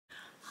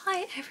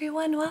Hi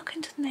everyone,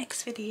 welcome to the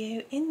next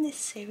video in this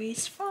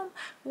series from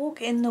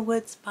Walk in the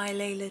Woods by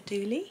Leila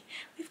Duly.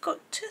 We've got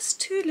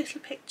just two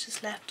little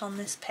pictures left on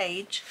this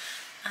page,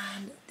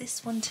 and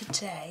this one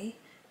today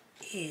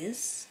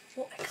is,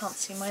 I can't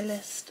see my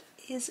list,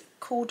 is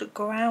called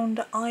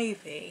Ground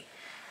Ivy.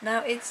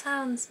 Now it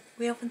sounds,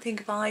 we often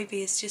think of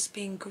ivy as just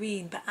being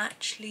green, but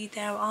actually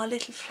there are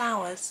little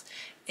flowers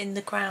in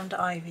the ground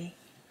ivy,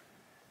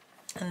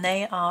 and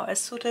they are a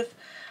sort of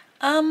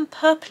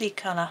purpley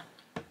colour.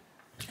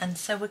 And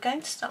so we're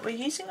going to start, we're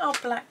using our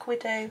Black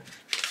Widow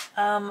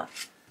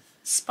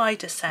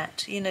spider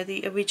set, you know,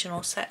 the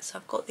original set. So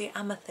I've got the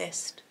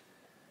amethyst,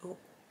 oh,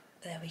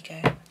 there we go,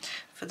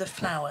 for the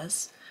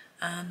flowers.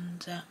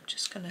 And I'm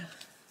just going to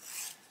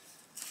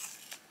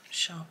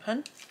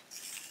sharpen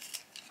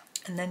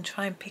and then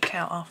try and pick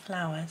out our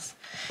flowers.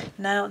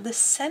 Now the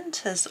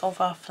centres of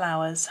our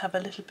flowers have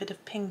a little bit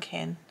of pink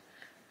in.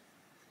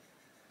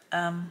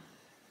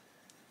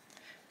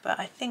 But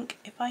I think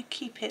if I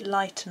keep it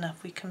light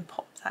enough, we can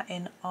pop that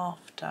in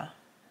after.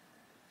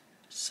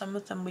 Some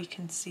of them we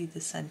can see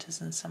the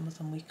centres and some of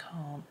them we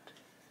can't.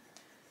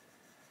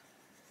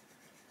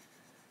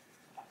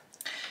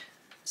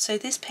 So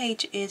this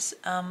page is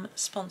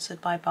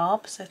sponsored by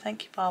Barb, so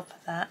thank you Barb for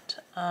that.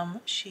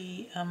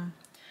 She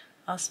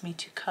asked me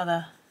to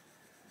colour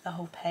the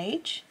whole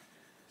page,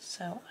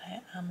 so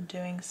I am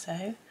doing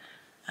so.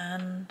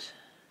 And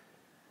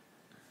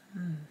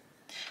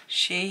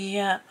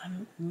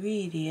I'm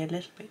really a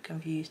little bit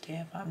confused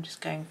here, but I'm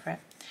just going for it.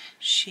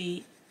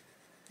 She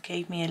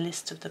gave me a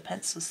list of the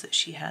pencils that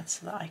she had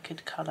so that I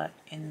could colour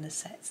in the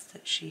sets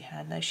that she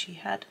had. Now she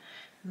had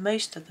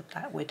most of the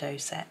Black Widow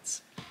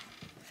sets,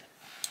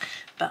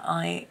 but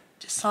I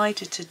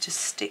decided to just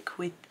stick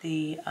with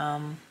the,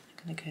 I'm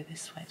going to go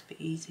this way, it's a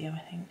bit easier I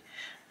think.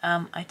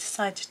 I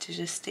decided to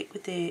just stick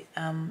with the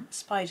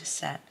spider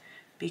set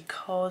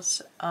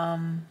because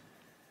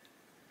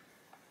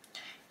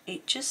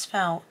it just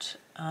felt,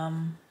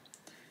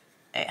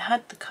 it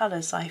had the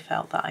colours I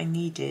felt that I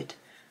needed,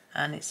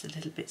 and it's a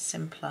little bit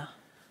simpler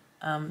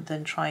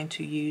than trying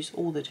to use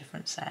all the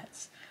different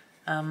sets.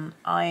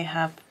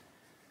 I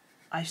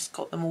just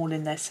got them all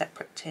in their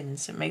separate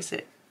tins. It makes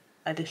it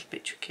a little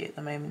bit tricky at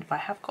the moment, but I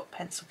have got a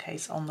pencil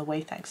case on the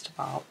way, thanks to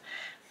Barb,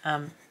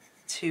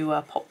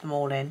 to pop them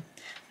all in,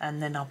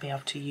 and then I'll be able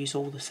to use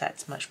all the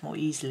sets much more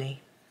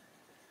easily.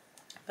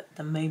 But at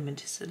the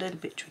moment it's a little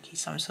bit tricky,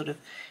 so I'm sort of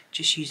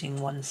just using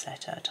one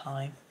set at a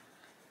time.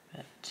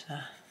 But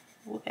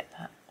we'll get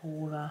that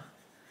all,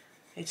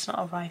 it's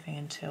not arriving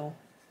until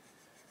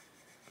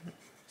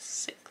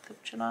 6th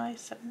of July,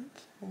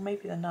 7th, or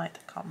maybe the 9th,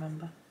 I can't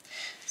remember.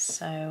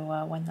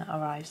 So when that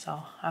arrives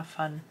I'll have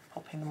fun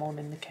popping them all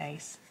in the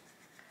case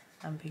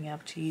and being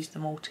able to use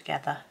them all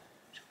together,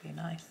 which will be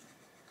nice.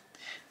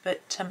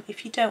 But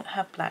if you don't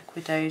have Black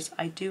Widows,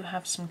 I do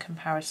have some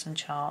comparison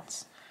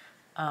charts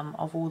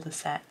of all the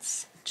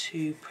sets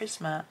to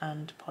Prisma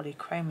and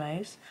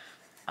Polychromos.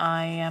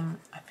 I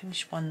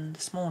finished one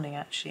this morning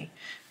actually,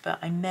 but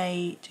I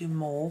may do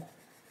more.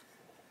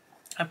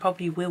 I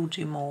probably will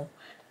do more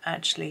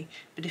actually,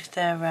 but if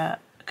they're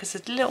because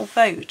there's a little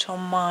vote on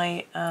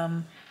my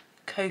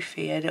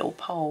Ko-fi, a little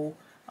poll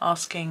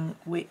asking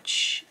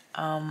which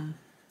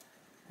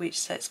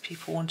sets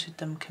people wanted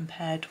them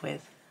compared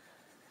with,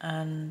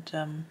 and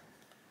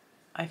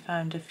I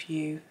found a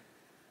few,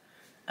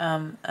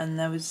 and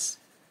there was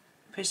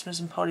Prismas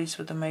and Polys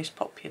were the most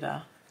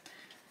popular,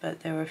 but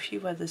there were a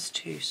few others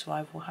too, so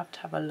I will have to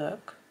have a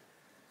look.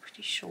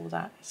 Pretty sure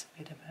that is a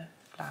bit of a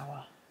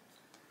flower,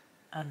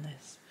 and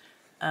this,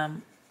 I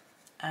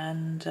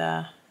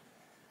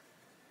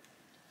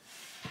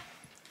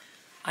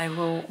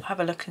will have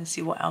a look and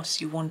see what else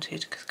you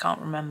wanted, because I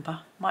can't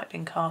remember. Might have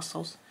been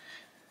castles,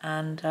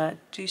 and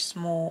do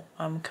some more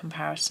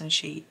comparison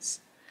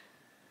sheets.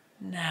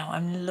 Now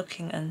I'm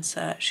looking and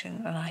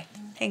searching, and I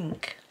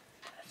think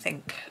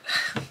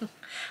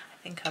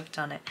I think I've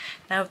done it.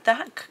 Now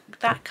that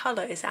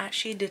colour is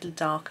actually a little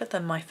darker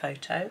than my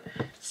photo,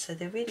 so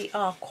they really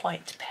are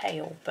quite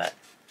pale, but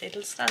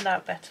it'll stand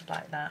out better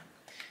like that.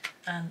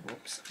 And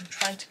oops, I'm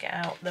trying to get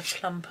out the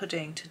plum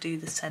pudding to do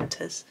the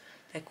centres.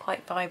 They're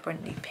quite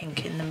vibrantly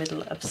pink in the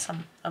middle of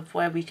some of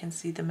where we can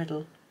see the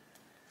middle,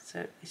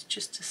 so it's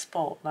just a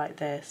spot like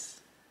this.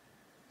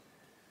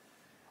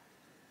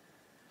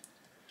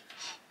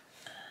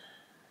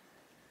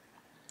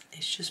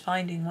 It's just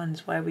finding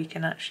ones where we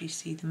can actually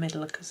see the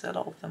middle, because a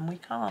lot of them we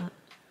can't,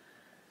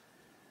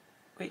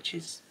 which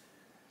is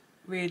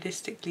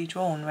realistically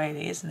drawn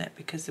really, isn't it,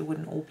 because they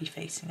wouldn't all be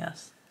facing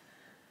us.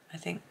 I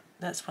think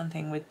that's one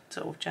thing with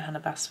sort of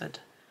Johanna Basford,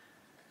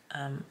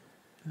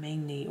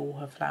 mainly all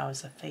her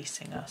flowers are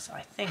facing us.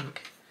 I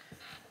think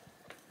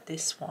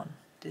this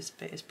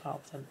bit is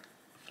part of the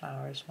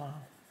flower as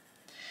well,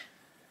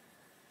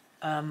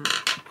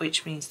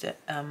 which means that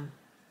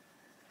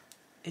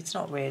it's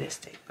not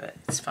realistic, but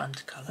it's fun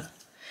to colour.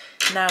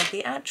 Now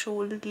the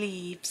actual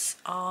leaves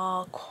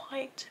are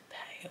quite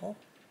pale.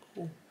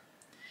 Ooh.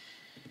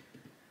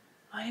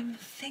 I'm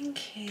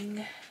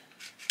thinking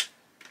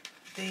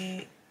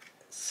the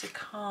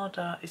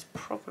cicada is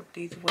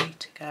probably the way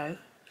to go.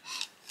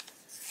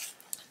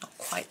 Not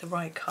quite the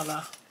right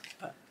colour,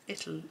 but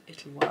it'll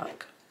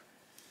work.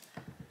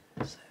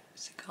 So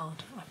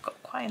cicada, I've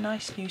got quite a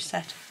nice new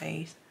set of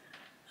these.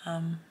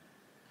 Now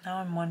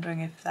I'm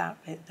wondering if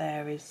that bit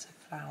there is a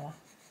flower.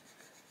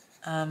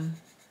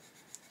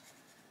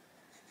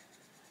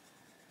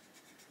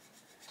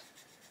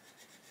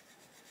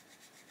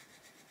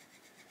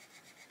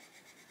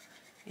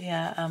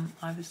 Yeah,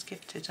 I was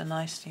gifted a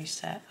nice new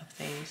set of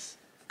these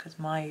because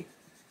my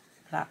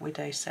Black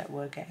Widow set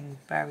were getting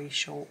very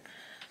short.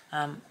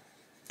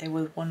 They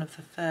were one of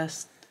the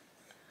first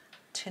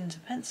tins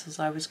of pencils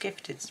I was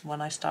gifted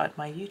when I started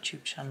my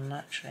YouTube channel,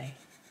 actually,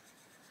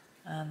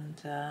 and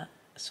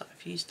so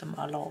I've used them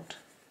a lot.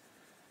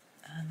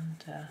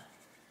 And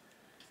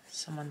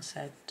someone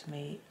said to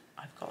me,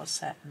 I've got a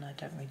set and I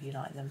don't really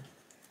like them,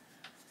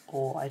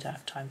 or I don't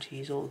have time to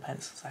use all the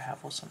pencils I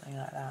have, or something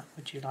like that.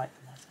 Would you like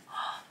them? I was like,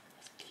 oh,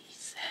 yes,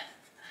 please.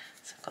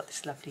 So I've got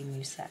this lovely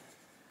new set,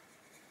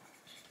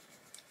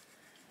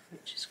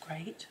 which is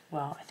great.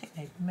 Well, I think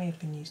they may have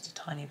been used a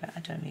tiny bit, I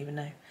don't even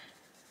know.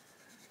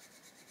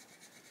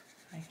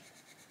 Okay.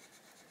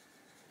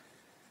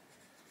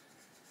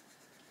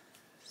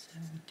 So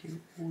we do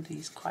all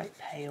these quite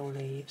pale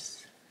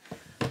leaves.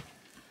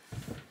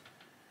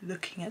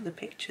 Looking at the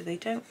picture, they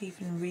don't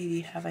even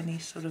really have any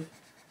sort of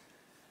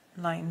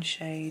light and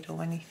shade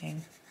or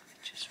anything,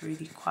 just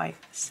really quite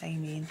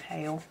samey and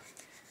pale.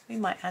 We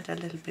might add a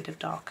little bit of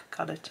darker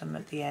colour to them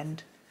at the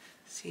end,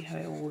 see how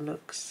it all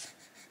looks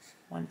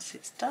once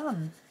it's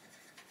done.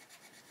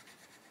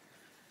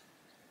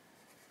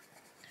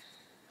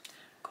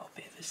 Got a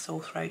bit of a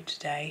sore throat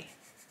today.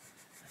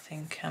 I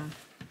think I'm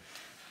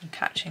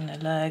catching a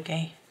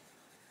lurgy,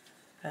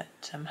 but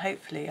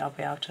hopefully I'll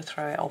be able to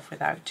throw it off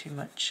without too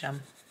much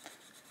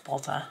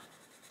bother,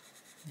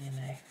 you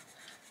know.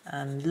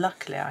 And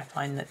luckily I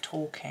find that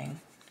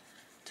talking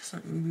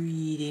doesn't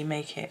really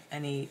make it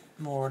any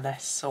more or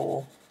less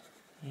sore,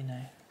 you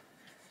know,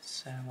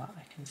 so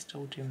I can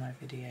still do my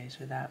videos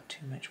without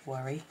too much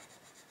worry,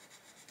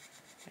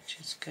 which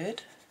is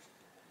good,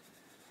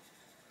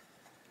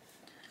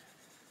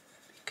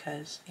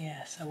 because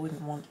yes, I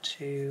wouldn't want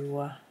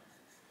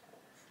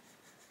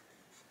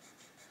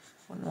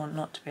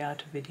not to be able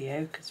to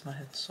video because I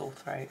had sore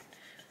throat.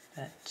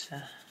 But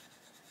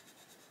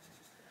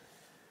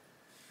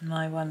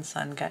my one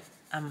son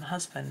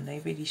husband, they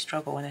really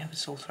struggle when they have a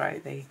sore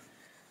throat. I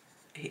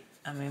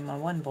mean, my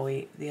one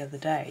boy the other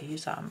day, he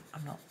was like,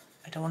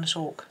 I don't want to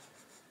talk.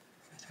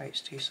 My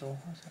throat's too sore.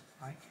 I was like,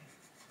 right.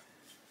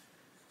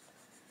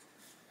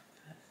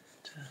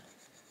 But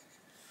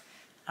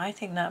I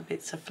think that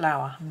bit's a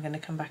flower. I'm going to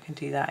come back and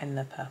do that in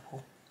the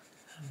purple.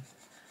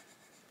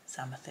 It's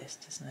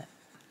amethyst, isn't it?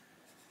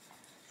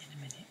 In a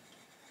minute.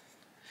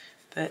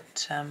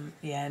 But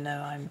yeah,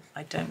 no,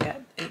 I don't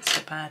get it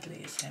so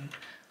badly as him.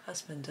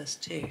 Husband does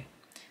too.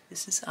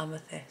 This is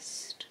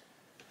amethyst.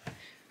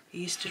 He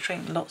used to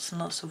drink lots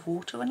and lots of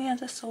water when he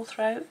had a sore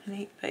throat,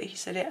 but he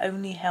said it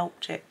only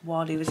helped it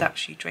while he was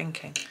actually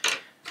drinking.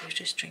 He would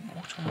just drink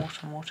water and water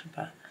and water,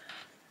 but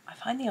I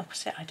find the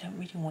opposite. I don't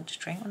really want to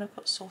drink when I've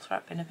got a sore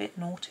throat. I've been a bit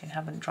naughty and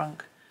haven't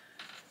drunk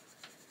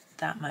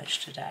that much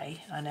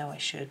today. I know I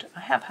should.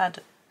 I've had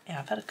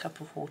a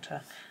cup of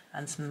water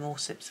and some more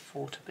sips of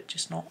water, but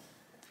just not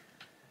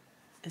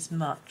as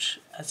much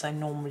as I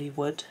normally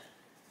would.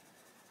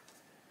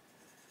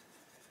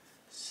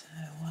 So,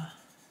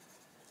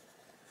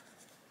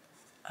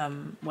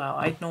 well,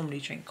 I'd normally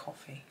drink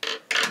coffee,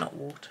 not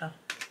water.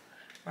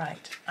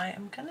 Right, I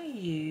am going to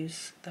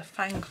use the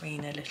fang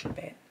green a little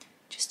bit,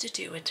 just to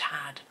do a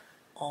tad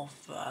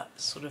of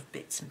sort of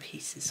bits and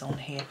pieces on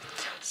here.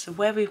 So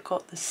where we've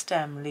got the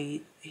stem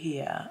lead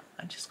here,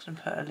 I'm just going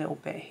to put a little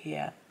bit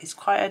here. It's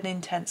quite an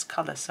intense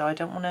colour, so I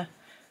don't want to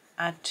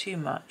add too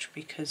much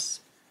because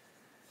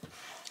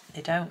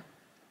the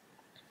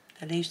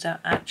leaves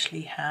don't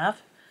actually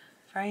have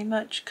very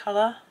much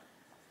colour.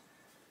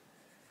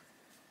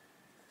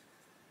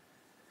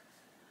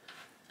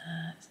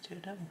 Let's do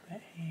a little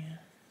bit here.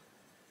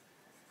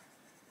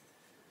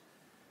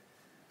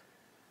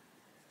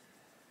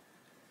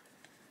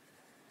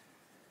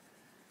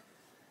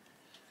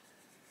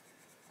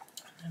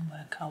 And then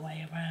work our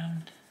way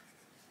around.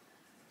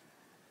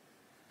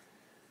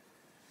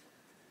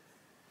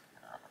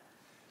 There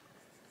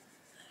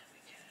we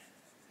go.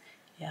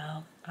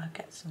 Yeah, I'll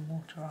get some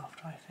water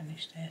after I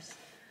finish this.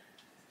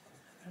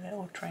 Have a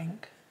little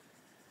drink.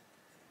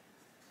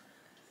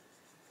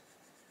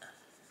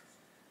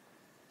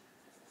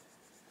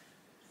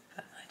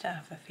 But I don't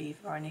have a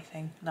fever or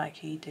anything like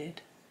he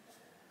did.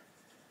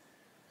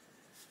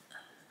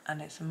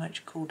 And it's a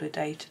much cooler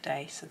day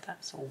today, so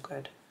that's all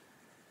good.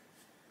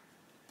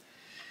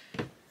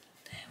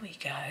 There we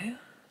go.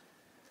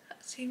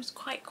 That seems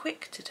quite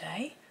quick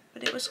today,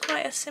 but it was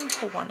quite a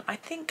simple one. I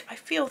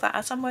feel that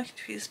as I'm working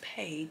through this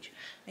page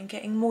and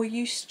getting more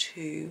used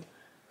to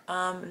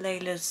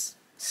Leila's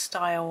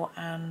style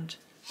and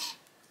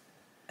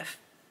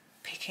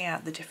picking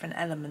out the different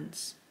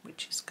elements,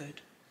 which is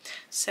good.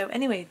 So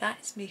anyway, that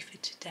is me for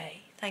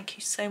today. Thank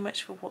you so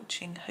much for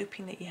watching,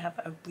 hoping that you have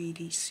a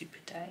really super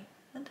day,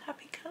 and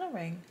happy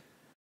colouring.